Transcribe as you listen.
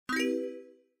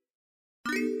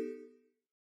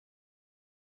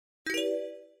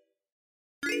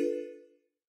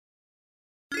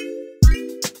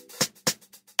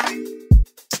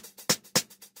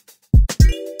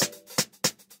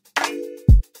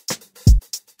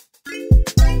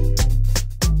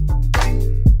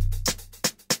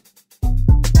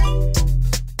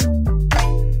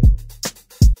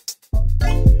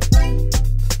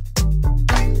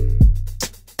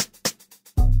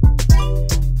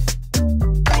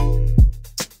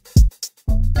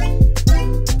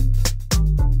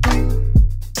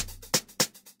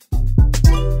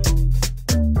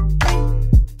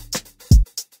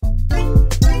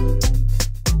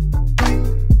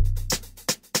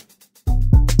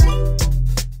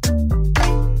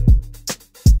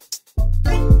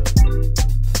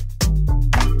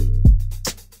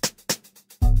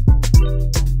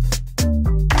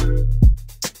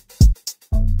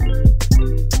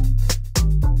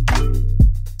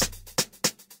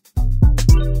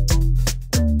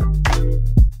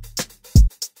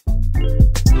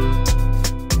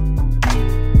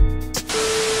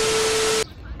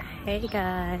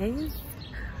guys.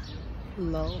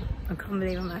 Lol, I can't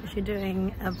believe I'm actually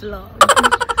doing a vlog.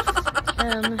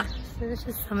 So this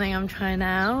is something I'm trying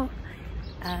out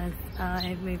as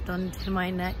I've moved on to my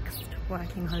next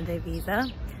working holiday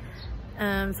visa.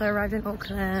 So I arrived in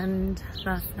Auckland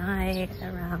last night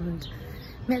around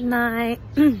midnight.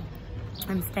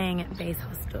 I'm staying at Base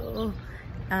Hostel,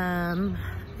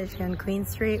 literally on Queen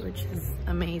Street, which is an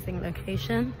amazing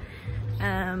location.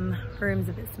 Room's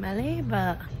a bit smelly,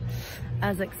 but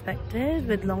as expected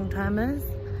with long-termers.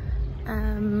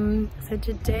 So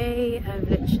today I've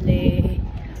literally,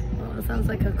 well, it sounds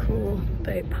like a cool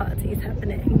boat party is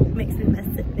happening. Makes me miss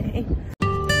Sydney.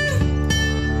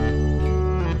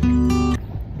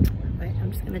 Wait,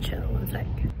 I'm just gonna chill one sec.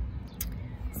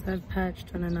 So I've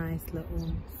perched on a nice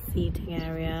little seating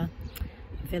area.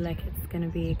 I feel like it's gonna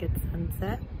be a good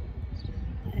sunset.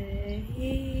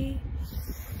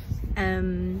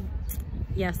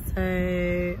 Yeah,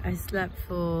 so I slept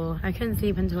I couldn't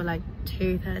sleep until like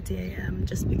 2:30 AM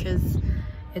just because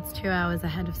it's 2 hours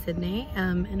ahead of Sydney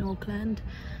in Auckland.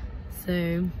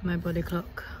 So my body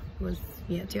clock was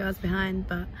 2 hours behind,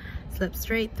 but slept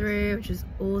straight through, which is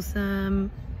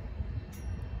awesome.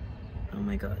 Oh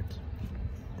my god,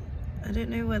 I don't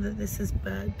know whether this is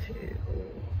bird poo or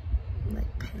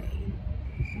like pain.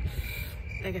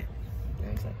 Okay,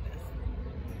 goes like this.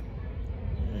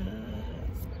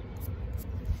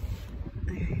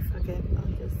 Okay, fuck it,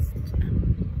 I'll just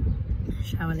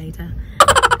shower later.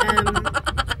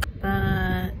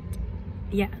 But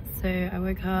yeah, so I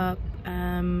woke up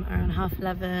around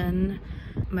 11:30.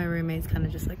 My roommates kind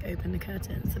of just like opened the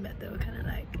curtains a bit. They were kind of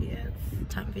like, yeah, it's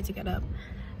time for you to get up.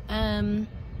 I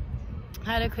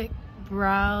had a quick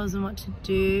browse on what to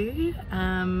do.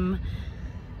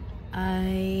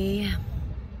 I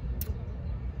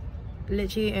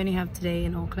literally only have today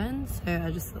in Auckland, so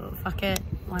I just thought, fuck it,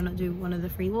 why not do one of the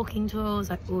free walking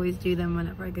tours? I always do them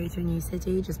whenever I go to a new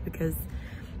city, just because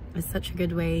it's such a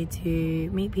good way to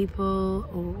meet people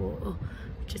or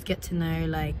just get to know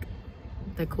like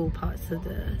the cool parts of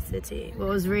the city.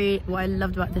 What I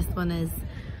loved about this one is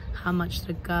how much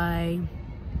the guy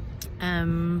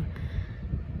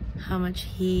how much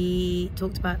he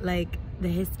talked about like the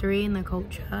history and the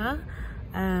culture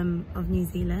of New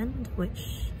Zealand,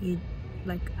 which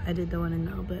I did the one in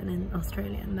Melbourne in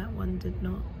Australia, and that one did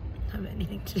not have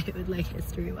anything to do with like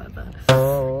history or whatever.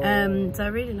 So I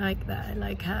really like that. I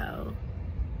like how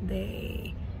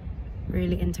they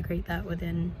really integrate that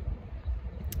within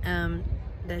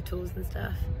their tours and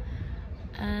stuff.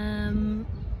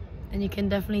 And you can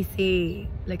definitely see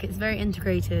like it's very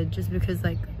integrated, just because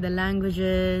like the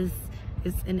languages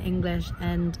is in English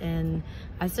and in,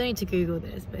 I still need to Google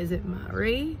this, but is it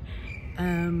Maori?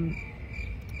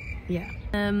 Yeah.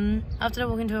 After I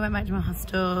walked into, I went back to my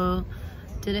hostel,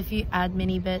 did a few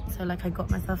admin bits. So like I got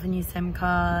myself a new SIM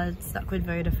card, stuck with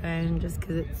Vodafone just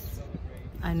because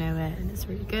I know it and it's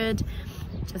really good,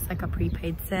 just like a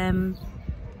prepaid SIM.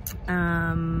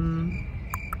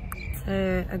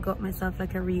 So I got myself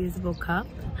like a reusable cup,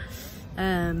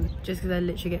 just because I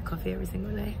literally get coffee every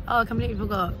single day. Oh, I completely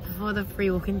forgot, before the free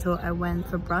walking tour I went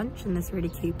for brunch in this really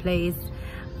cute place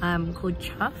called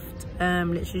Chuffed.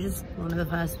 Literally just one of the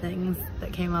first things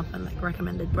that came up on like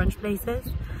recommended brunch places.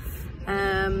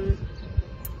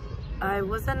 I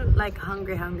wasn't like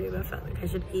hungry, but I felt like I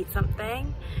should eat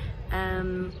something.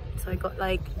 So I got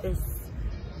like this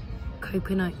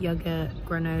coconut yogurt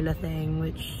granola thing,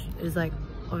 which is like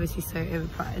obviously so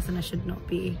overpriced, and I should not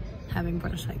be having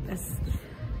brunch like this,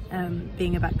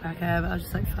 being a backpacker. But I was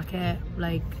just like, fuck it,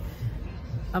 like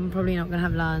I'm probably not gonna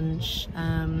have lunch,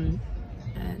 and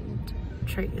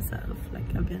treat yourself.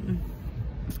 Like I've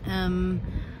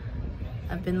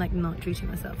been like not treating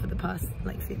myself for the past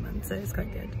like few months, so it's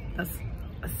quite good. That's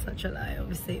such a lie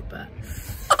obviously, but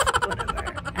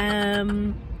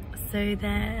whatever. So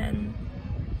then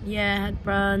yeah, I had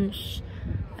brunch.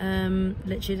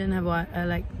 Literally didn't have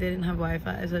they didn't have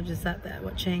Wi-Fi, so I just sat there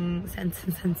watching Sense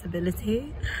and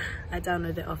Sensibility. I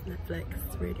downloaded it off Netflix.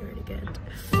 It's really, really good.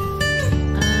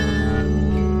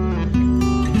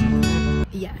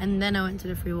 Yeah, and then I went to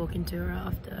the free walking tour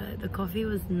after. The coffee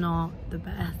was not the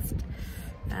best.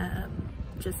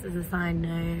 Just as a side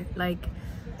note, like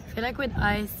I feel like with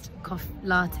iced coffee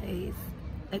lattes,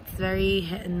 it's very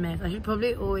hit and miss. I should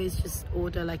probably always just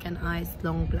order like an iced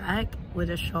long black with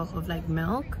a shot of like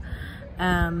milk,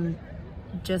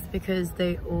 just because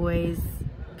they always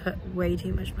put way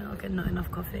too much milk and not enough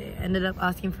coffee. I ended up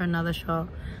asking for another shot,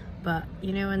 but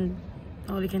you know when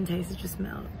all you can taste is just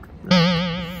milk.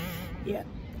 Yeah.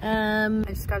 I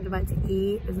just grabbed a bite to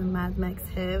eat. There's a Mad Max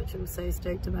here, which I'm so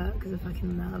stoked about because I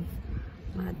fucking love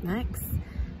Mad Max.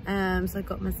 So I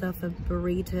got myself a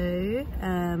burrito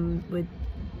with,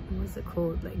 what's it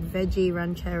called, like veggie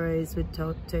rancheros with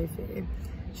tofu.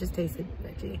 Just tasted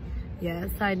veggie. Yeah,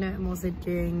 side note, I'm also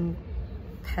doing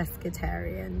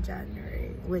pescatarian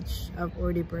January, which I've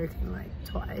already broken like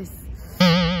twice.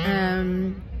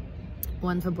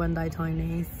 One for Bondi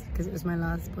Tony's because it was my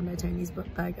last Bondi Tony's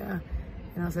burger,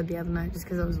 and also the other night just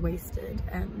because I was wasted,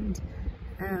 and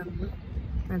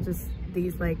just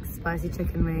these like spicy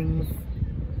chicken wings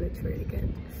looks really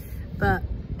good. But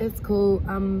it's cool.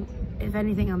 If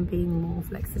anything, I'm being more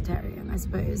flexitarian, I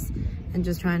suppose, and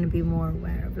just trying to be more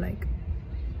aware of like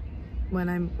when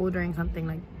I'm ordering something,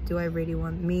 like, do I really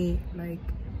want meat? Like,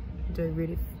 do I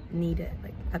really need it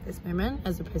like at this moment,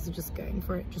 as opposed to just going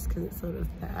for it just because it's sort of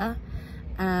there.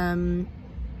 And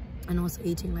also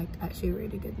eating like actually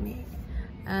really good meat.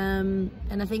 And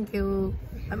I think it'll,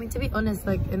 I mean, to be honest,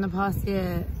 like in the past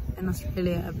year in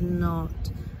Australia,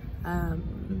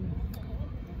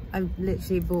 I've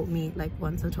literally bought meat like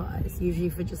once or twice, usually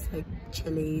for just like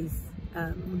chilies,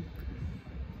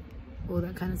 all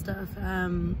that kind of stuff.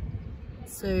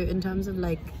 So in terms of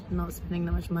like not spending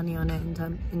that much money on it,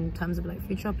 in terms of like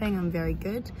food shopping, I'm very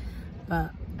good,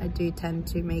 but I do tend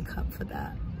to make up for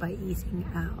that by eating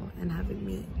out and having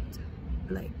meat,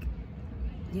 like,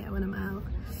 yeah, when I'm out.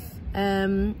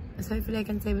 So hopefully I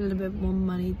can save a little bit more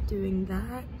money doing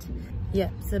that. Yeah,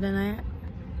 so then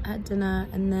I had dinner,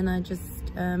 and then I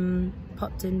just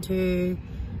popped into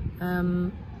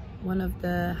one of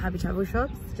the Happy Travel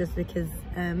shops, just because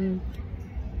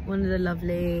one of the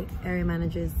lovely area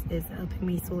managers is helping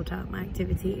me sort out my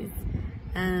activities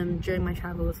during my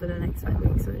travels for the next 5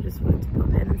 weeks, so I just wanted to pop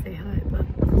in and say hi, but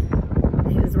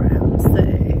he was around, so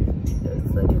it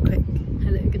was like a quick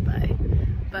hello, goodbye,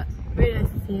 but really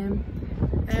nice to see him.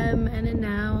 And then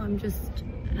now I'm just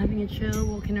having a chill,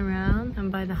 walking around. I'm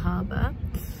by the harbour,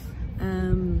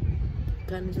 kind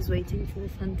of just waiting for the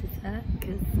sun to set,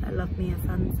 because I love me a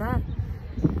sunset.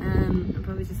 I'm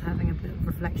probably just having a bit of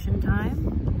reflection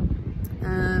time.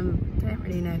 Don't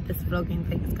really know if this vlogging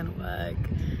thing is gonna work.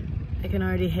 I can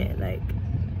already hear like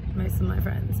most of my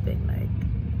friends being like,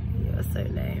 you're so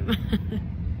lame.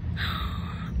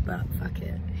 But fuck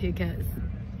it, who cares?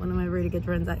 One of my really good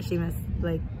friends actually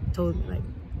told me like,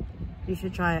 you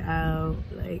should try it out,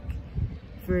 like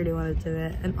if you really want to do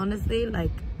it. And honestly,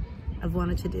 like, I've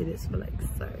wanted to do this for like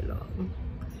so long.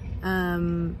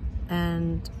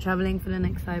 And traveling for the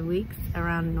next 5 weeks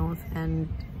around the North and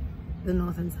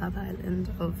South Island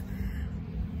of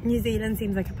New Zealand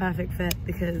seems like a perfect fit,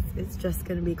 because it's just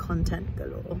going to be content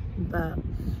galore. But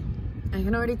I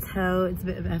can already tell it's a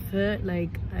bit of effort.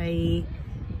 Like, I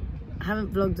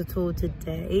haven't vlogged at all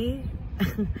today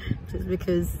just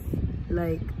because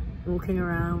like walking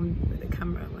around with a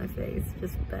camera on my face,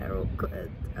 just bare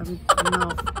awkward.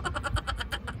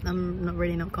 I'm not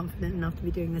really confident enough to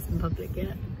be doing this in public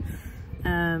yet.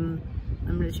 I'm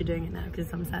literally doing it now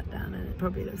because I'm sat down and it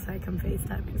probably looks like I'm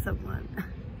FaceTiming someone.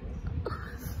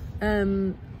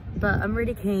 But I'm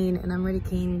really keen, and I'm really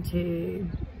keen to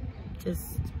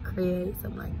just create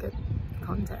some like good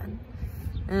content.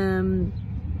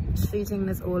 Shooting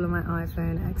this all on my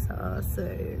iPhone XR,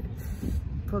 so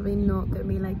probably not gonna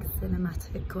be like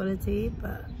cinematic quality,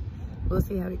 but we'll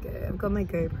see how we go. I've got my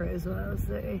GoPro as well,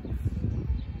 so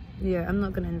yeah, I'm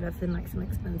not gonna invest in like some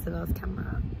expensive ass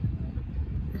camera.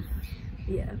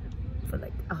 Yeah, for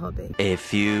like a hobby. A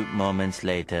few moments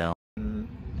later.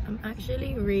 I'm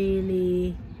actually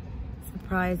really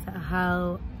surprised at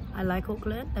how I like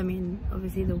Auckland. I mean,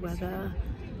 obviously the weather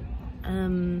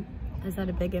has had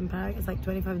a big impact. It's like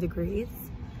 25 degrees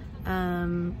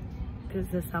because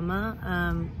it's the summer,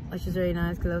 which is really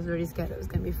nice because I was really scared it was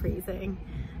going to be freezing,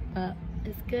 but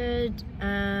it's good.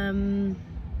 And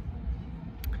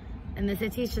the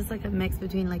city is just like a mix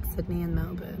between like Sydney and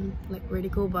Melbourne, like really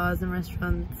cool bars and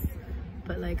restaurants,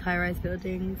 but like high-rise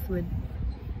buildings with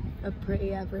a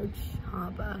pretty average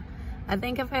harbour. I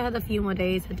think if I had a few more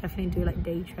days, I'd definitely do like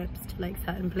day trips to like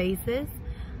certain places,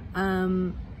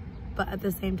 but at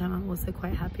the same time I'm also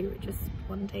quite happy with just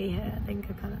one day here. I think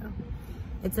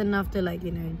it's enough to like,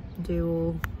 you know, do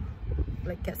all,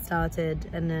 like get started,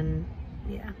 and then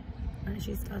yeah,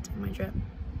 actually started my trip.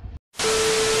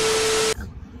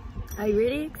 I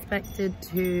really expected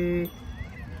to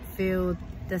feel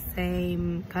the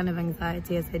same kind of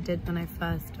anxiety as I did when I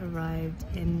first arrived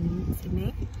in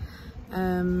Sydney.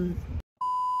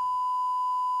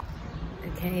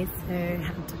 Okay, so I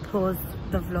had to pause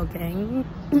the vlogging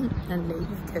and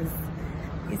leave because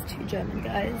these two German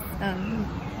guys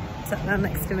sat down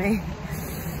next to me.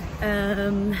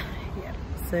 Yeah,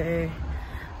 so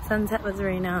sunset was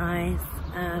really nice.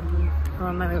 I'm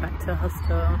on my way back to the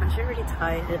hostel. I'm actually really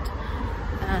tired.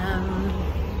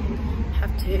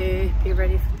 Have to be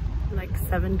ready for like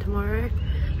 7 tomorrow.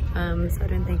 So I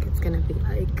don't think it's gonna be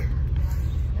like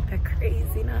a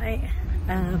crazy night.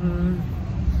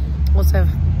 Also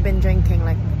I've been drinking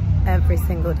like every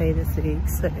single day this week,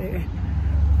 so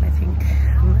I think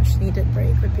a much needed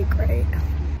break would be great.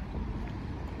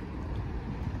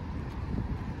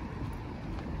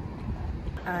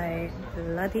 I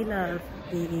bloody love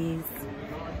these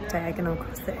diagonal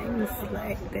crossings.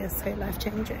 Like, they're so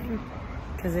life-changing,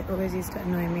 because it always used to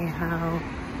annoy me how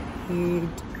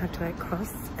you'd have to like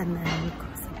cross and then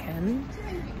cross again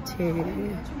to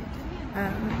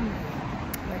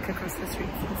like across the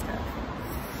streets and stuff.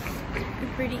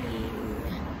 It's pretty,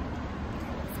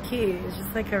 it's cute. It's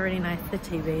just like a really nice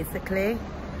city basically.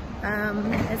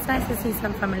 It's nice to see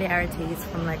some familiarities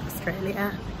from like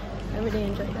Australia. I really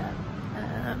enjoy that.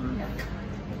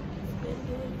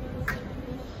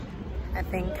 I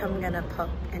think I'm gonna pop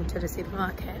into the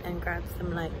supermarket and grab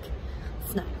some like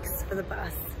snacks for the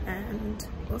bus and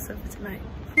also for tonight.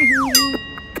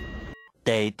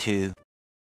 Day 2.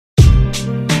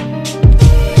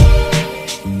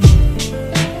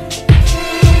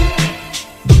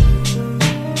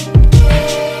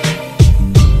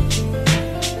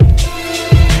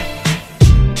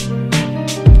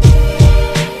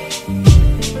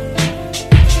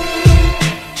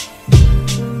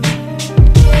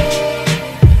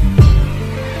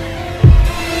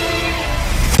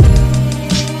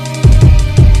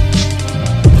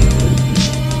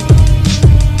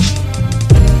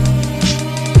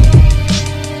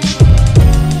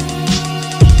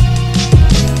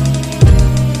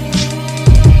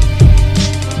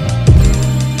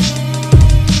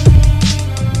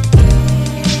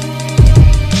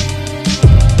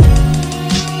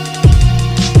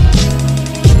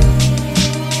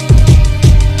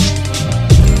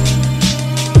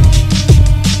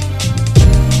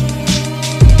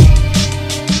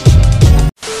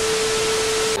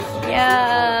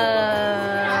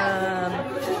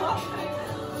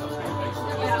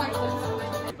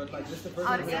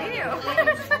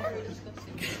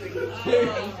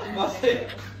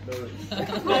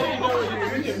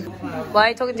 Why are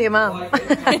you talking to your mum? You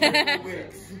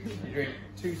drink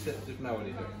 2 sips of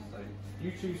melody drinks. So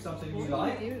you choose something you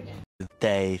like.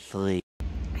 Day 3.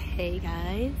 Hey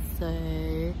guys, so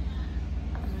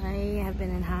I have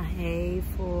been in Hahei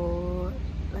for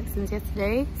like since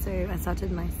yesterday. So I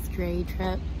started my stray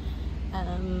trip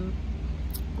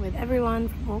with everyone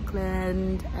from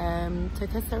Auckland.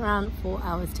 Took us around 4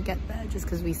 hours to get there, just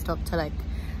because we stopped to like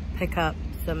pick up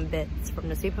some bits from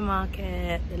the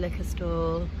supermarket, the liquor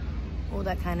store, all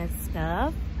that kind of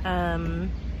stuff.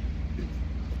 Then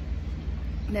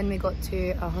we got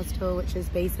to our hostel, which is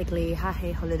basically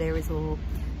Hahei Holiday Resort.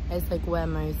 It's like where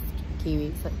most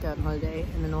Kiwis like go on holiday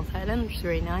in the North Island, which is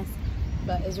really nice.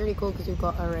 But it's really cool because we've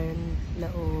got our own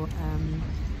little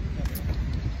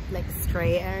like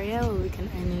stray area where we can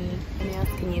only us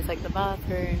can use like the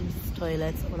bathrooms,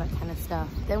 toilets, all that kind of stuff.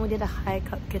 Then we did a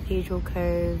hike up Cathedral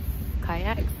Cove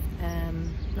kayaks,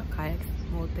 not kayaks,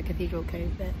 more the Cathedral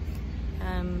Cove bit,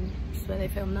 just where they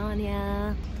filmed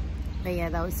Narnia. But yeah,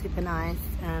 that was super nice.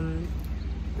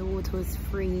 The water was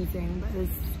freezing, but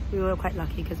we were quite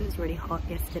lucky because it was really hot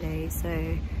yesterday, so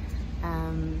it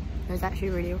was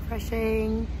actually really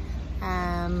refreshing.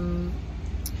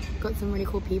 Got some really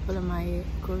cool people in my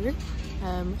group,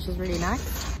 which is really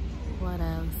nice. What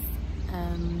else?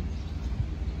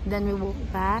 Then we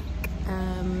walked back,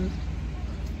 had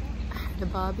a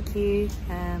barbecue.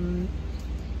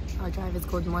 Our driver's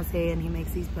called Mozzie and he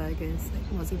makes these burgers, like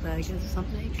Mozzie burgers or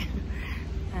something.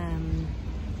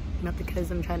 Not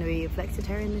because I'm trying to be a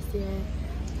flexitarian this year.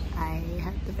 I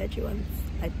had the veggie ones,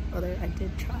 although I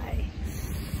did try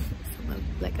some,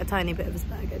 like a tiny bit of his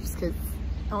burger just because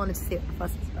I wanted to see what the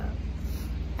fuss is about.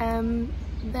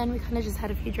 Then we kind of just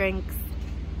had a few drinks,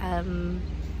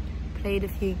 played a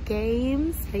few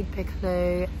games, played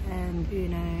Piccolo and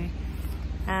Uno,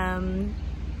 and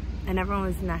everyone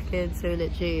was knackered, so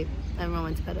literally everyone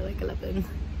went to bed at like 11.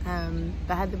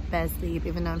 But I had the best sleep,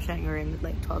 even though I'm sharing a room with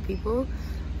like 12 people.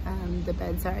 The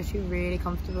beds are actually really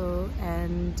comfortable,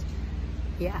 and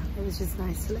yeah, it was just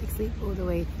nice to like sleep all the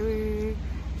way through.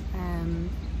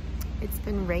 It's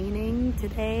been raining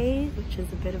today, which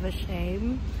is a bit of a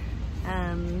shame,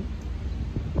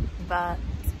 but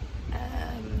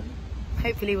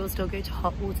hopefully we'll still go to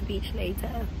Hot Water Beach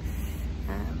later,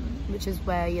 which is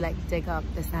where you like dig up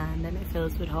the sand and it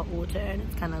fills with hot water, and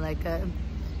it's kind of like a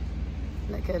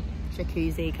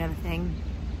jacuzzi kind of thing.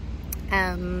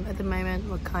 At the moment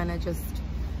we're kind of just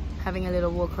having a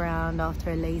little walk around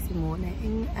after a lazy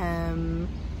morning.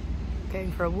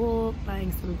 Going for a walk,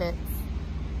 buying some bits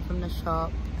from the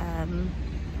shop.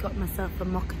 Got myself a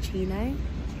mochaccino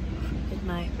with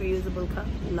my reusable cup,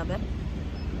 love it.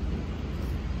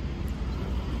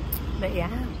 But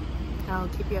yeah, I'll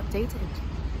keep you updated.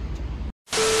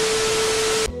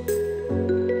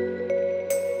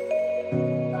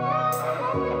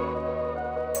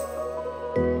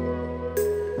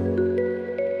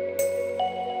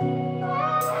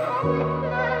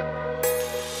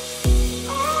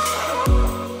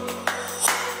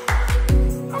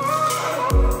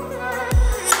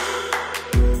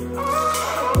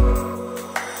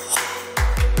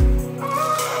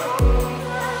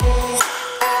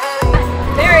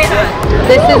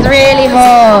 This is really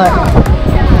hot.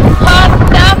 Hot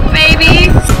stuff,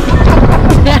 baby.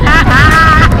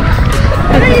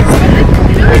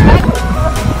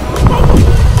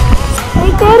 We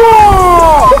did it!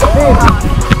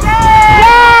 Yay!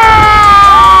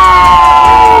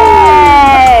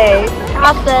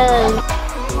 Awesome.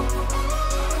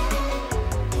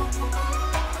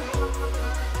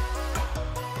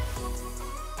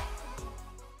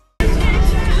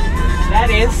 That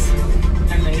is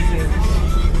amazing.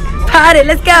 Party,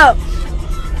 let's go!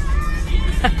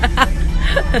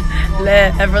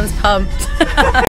 Look, everyone's pumped.